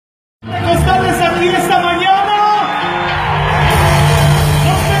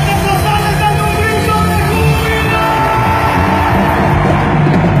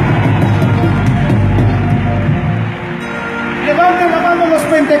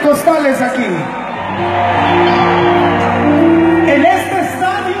pentecostales aquí. En este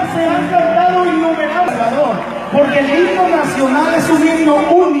estadio se han cantado innumerables, porque el himno nacional es un himno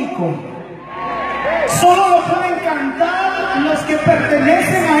único. Solo lo pueden cantar los que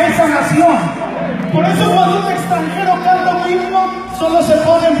pertenecen a esa nación. Por eso cuando un extranjero canta un himno, solo se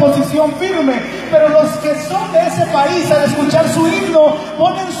pone en posición firme. Pero los que son de ese país, al escuchar su himno,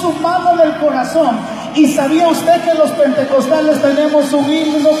 ponen su mano en el corazón. ¿Y sabía usted que los pentecostales tenemos un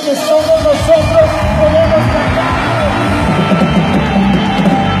himno que solo nosotros podemos cantar?